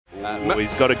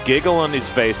He's got a giggle on his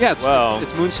face as well.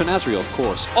 It's Moonstone Azrael, of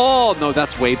course. Oh, no,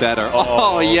 that's way better.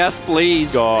 Oh, yes,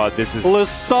 please. God, this is...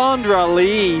 Lissandra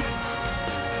Lee.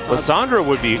 Lissandra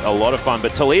would be a lot of fun,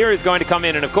 but Talia is going to come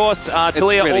in, and of course,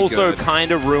 Talia really also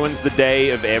kind of ruins the day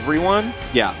of everyone.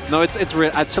 Yeah, no,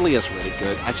 Talia's really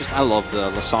good. I love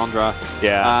the Lissandra.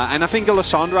 Yeah. And I think the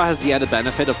Lissandra has the added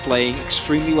benefit of playing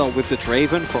extremely well with the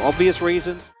Draven for obvious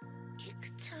reasons.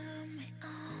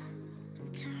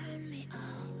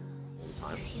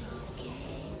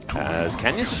 As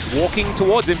Canyon's just walking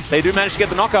towards him, they do manage to get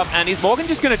the knock up, and is Morgan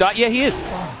just going to die? Yeah, he is.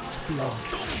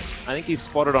 I think he's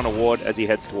spotted on a ward as he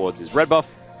heads towards his red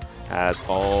buff.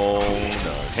 Oh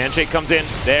no, Handshake comes in.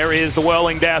 There is the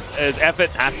Whirling Death as Effort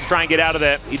has to try and get out of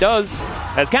there. He does,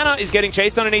 as Canna is getting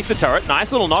chased underneath the turret.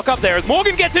 Nice little knock up there as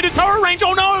Morgan gets into turret range.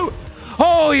 Oh no!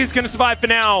 Oh, he's going to survive for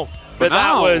now. But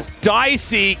that was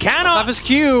dicey. Canna. Have his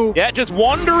Q. Yeah, just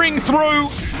wandering through,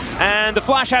 and the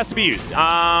flash has to be used.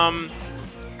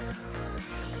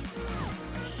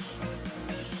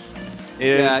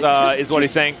 Is what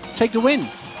he's saying. Take the win.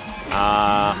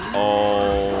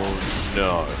 Oh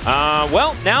no.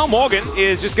 Well, now Morgan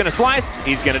is just going to slice.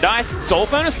 He's going to dice. Soul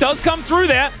Furnace does come through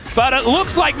there, but it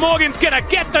looks like Morgan's going to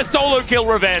get the solo kill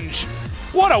revenge.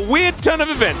 What a weird turn of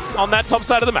events on that top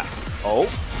side of the map.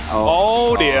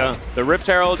 Oh dear. The Rift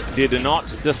Herald did not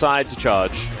decide to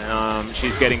charge.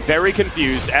 She's getting very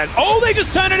confused as... Oh, they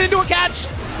just turn it into a catch!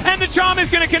 And the charm is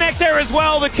going to connect there as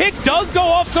well. The kick does go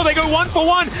off, so they go 1 for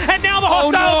 1. And now the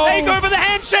hostiles take over the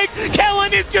handshake.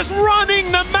 Kellen is just running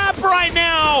the map right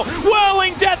now.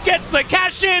 Whirling Death gets the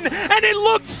cash in, and it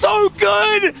looked so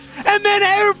good. And then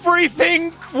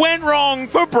everything went wrong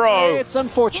for Bro. It's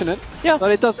unfortunate,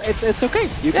 but it's okay.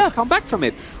 You can come back from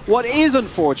it. What is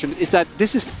unfortunate is that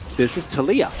this is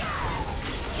Talia.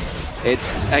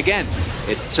 It's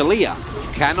Talia.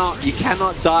 You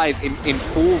cannot dive in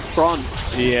full front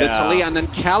the Talia, and then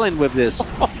Kellen with this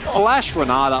flash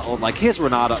Renata ult. Like, his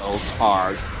Renata ults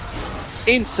are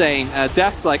insane.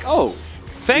 Deft's like, oh,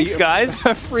 thanks guys.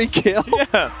 A free kill.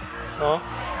 Yeah.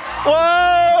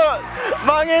 와!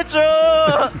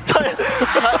 망했죠!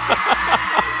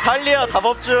 달리야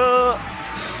답없죠!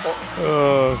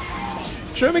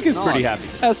 ShowMaker's pretty happy.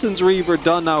 Essence Reaver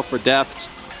done now for Deft.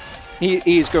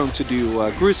 He's going to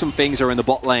do gruesome things around the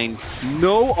bot lane.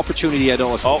 No opportunity at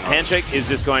all. Oh, Handshake is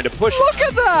just going to push. Look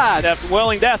at that! Deft,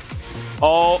 Whirling Death.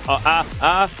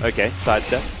 Okay,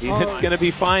 sidestep. It's going to be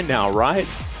fine now, right?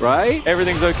 Right?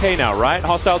 Everything's okay now, right?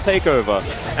 Hostile takeover.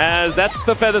 As that's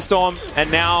the Featherstorm, and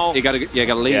now... You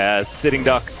gotta leave. Yeah, sitting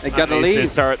duck. They gotta leave.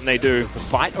 This turret, and they do. It's a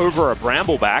fight over a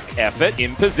Brambleback. Effort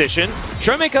in position.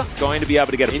 ShowMaker going to be able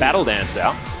to get a Battle Dance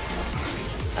out.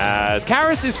 As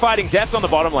Karis is fighting Deft on the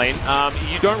bottom lane.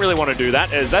 You don't really want to do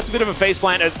that, as that's a bit of a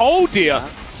faceplant, as, oh dear,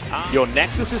 your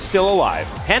Nexus is still alive.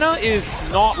 Henna is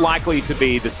not likely to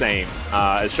be the same.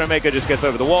 As ShowMaker just gets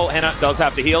over the wall, Henna does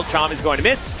have to heal. Charm is going to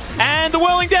miss. And the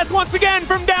Whirling Death once again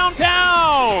from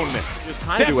downtown. Just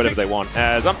kind of do whatever they want.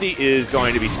 As Umpty is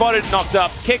going to be spotted, knocked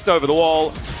up, kicked over the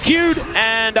wall, queued,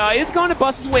 and is going to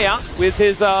bust his way out with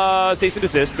his cease and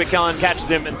desist. But Kellen catches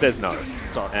him and says no.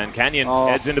 And Canyon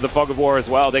heads into the Fog of War as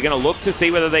well. They're going to look to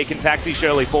see whether they can taxi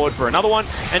Shirley forward for another one.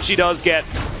 And she does get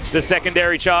the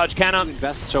secondary charge. Canna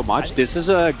invest so much. This is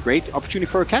a great opportunity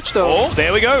for a catch, though. Oh,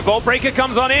 there we go. Vault Breaker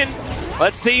comes on in.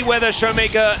 Let's see whether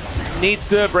ShowMaker needs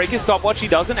to break his stopwatch. He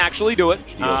doesn't actually do it.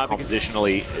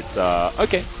 Positionally, it's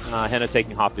okay. Henna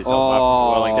taking half his health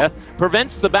from Whirling Death.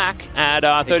 Prevents the back at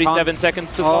 37 seconds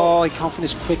to stop. Oh, he can't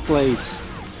finish quick blades.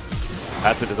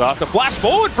 That's a disaster. Flash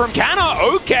forward from Canna.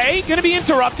 Okay, going to be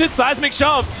interrupted. Seismic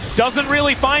Shove doesn't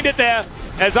really find it there.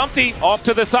 As Umpty off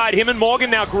to the side. Him and Morgan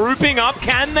now grouping up.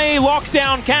 Can they lock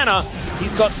down Canna?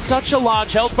 He's got such a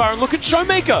large health bar. And look at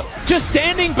ShowMaker just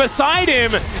standing beside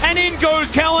him. And in goes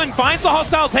Kellen. Finds the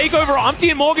hostile takeover. Umpty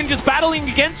and Morgan just battling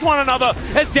against one another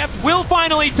as Deft will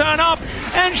finally turn up.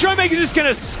 And ShowMaker's just going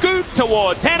to scoot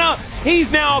towards Henna.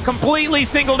 He's now completely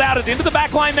singled out as into the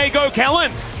backline they go.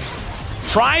 Kellen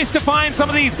tries to find some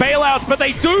of these bailouts, but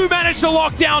they do manage to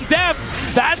lock down Deft.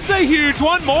 That's a huge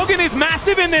one. Morgan is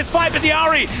massive in this fight, but the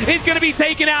Ari is going to be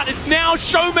taken out. It's now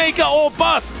ShowMaker or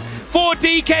bust for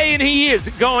DK, and he is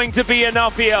going to be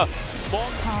enough here.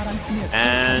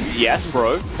 And yes,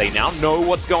 bro, they now know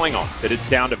what's going on. That it's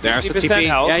down to 50%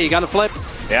 health. Yeah, you got to flip.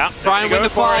 Yeah, try and win the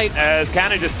fight. As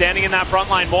Canna just standing in that front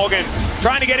line. Morgan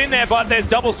trying to get in there, but there's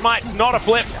double smites, not a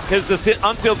flip, because the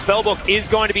Unsealed Spellbook is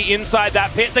going to be inside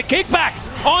that pit. The kickback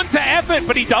onto Effort,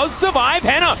 but he does survive.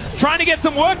 Henna trying to get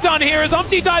some work done here as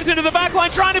Umpty dives into the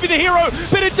backline, trying to be the hero,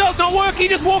 but it does not work. He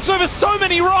just walks over so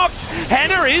many rocks.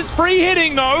 Henna is free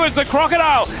hitting, though, as the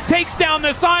Crocodile takes down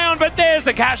the Scion, but there's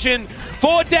the cash in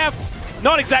for Deft.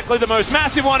 Not exactly the most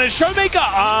massive one as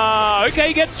ShowMaker. Okay,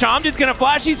 he gets charmed. It's going to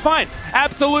flash. He's fine.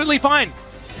 Absolutely fine.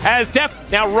 As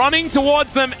Deft now running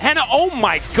towards them. Henna, oh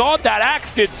my god, that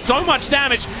axe did so much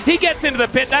damage. He gets into the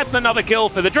pit. That's another kill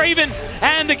for the Draven.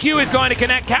 And the Q is going to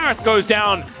connect. Karis goes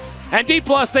down. And D+,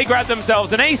 they grab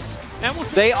themselves an ace. And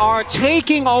they are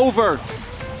taking over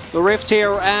the Rift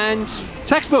here, and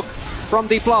textbook from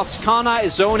D+. Kana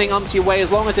is zoning Umpty away.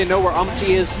 As long as they know where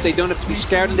Umpty is, they don't have to be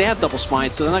scared, and they have double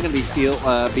smite, so they're not going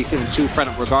to be feeling too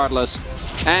threatened regardless.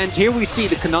 And here we see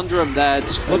the conundrum that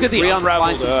look at the Brian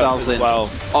finds himself in. Well.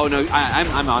 Oh no,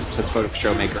 I'm on to the photo of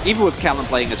ShowMaker, even with Callum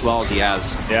playing as well as he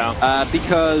has. Yeah.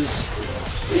 Because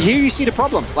here you see the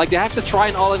problem. Like, they have to try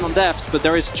and all in on Deft, but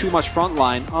there is too much front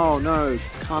line. Oh no,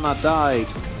 Kana died.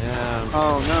 Yeah.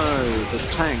 Oh no,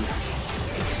 the tank.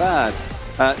 Sad.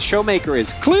 ShowMaker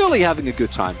is clearly having a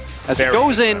good time as he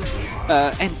goes in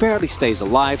and barely stays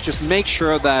alive. Just make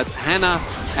sure that Hannah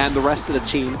and the rest of the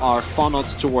team are funneled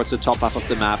towards the top half of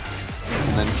the map.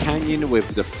 And then Canyon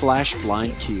with the flash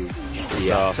blind Q.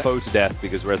 Yeah, foe to death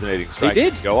because resonating strike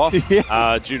did go off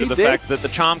due to the fact that the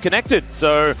charm connected.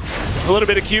 So a little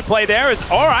bit of Q play there is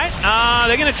all right.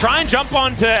 They're going to try and jump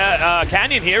onto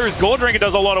Canyon here as Gordringer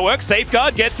does a lot of work.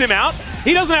 Safeguard gets him out.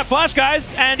 He doesn't have flash,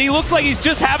 guys, and he looks like he's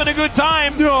just having a good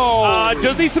time. No!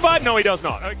 Does he survive? No, he does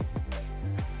not. Okay.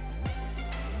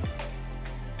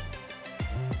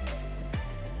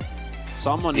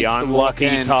 Someone the needs to unlucky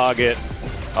walk in. target.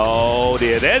 Oh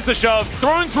dear, there's the shove,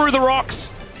 thrown through the rocks.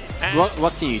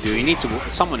 What can you do? You need to.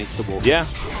 Someone needs to walk. Yeah.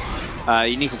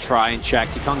 You need to try and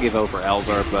check. You can't give over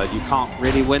Elder, but you can't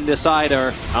really win this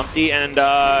either. Umpty and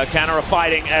Canna are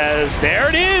fighting as there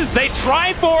it is. They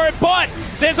try for it, but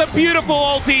there's a beautiful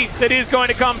ulti that is going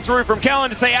to come through from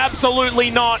Kellen to say absolutely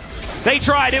not. They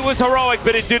tried, it was heroic,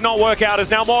 but it did not work out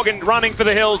as now Morgan running for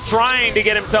the hills, trying to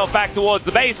get himself back towards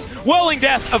the base. Whirling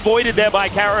Death avoided there by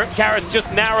Karis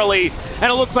just narrowly,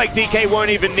 and it looks like DK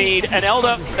won't even need an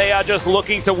Elder. They are just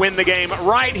looking to win the game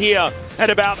right here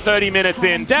at about 30 minutes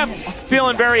in. Deft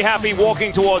feeling very happy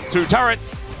walking towards two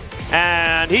turrets,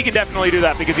 and he can definitely do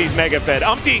that because he's mega fed.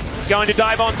 Umpty going to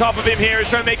dive on top of him here as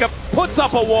ShowMaker puts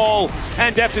up a wall,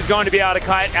 and Deft is going to be able to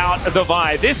kite out the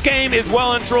vibe. This game is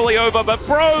well and truly over, but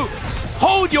bro,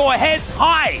 hold your heads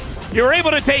high. You're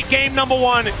able to take game number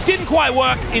 1. Didn't quite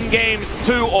work in games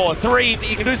 2 or 3, but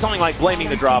you can do something like blaming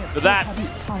the draft for that.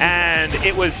 And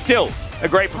it was still a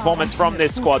great performance from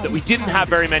this squad that we didn't have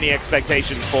very many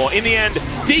expectations for. In the end,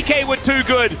 DK were too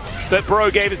good, but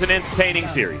Bro gave us an entertaining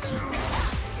series.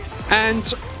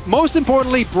 And most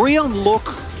importantly, Brian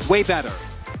look way better.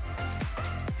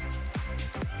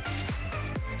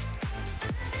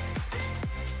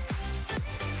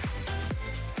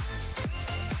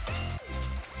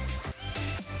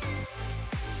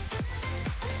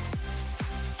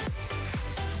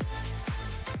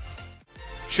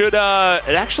 Should, it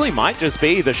actually might just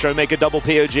be the ShowMaker double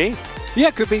POG. Yeah,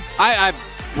 it could be. I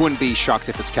wouldn't be shocked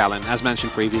if it's Callan. As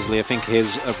mentioned previously, I think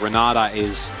his Renata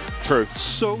is true.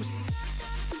 So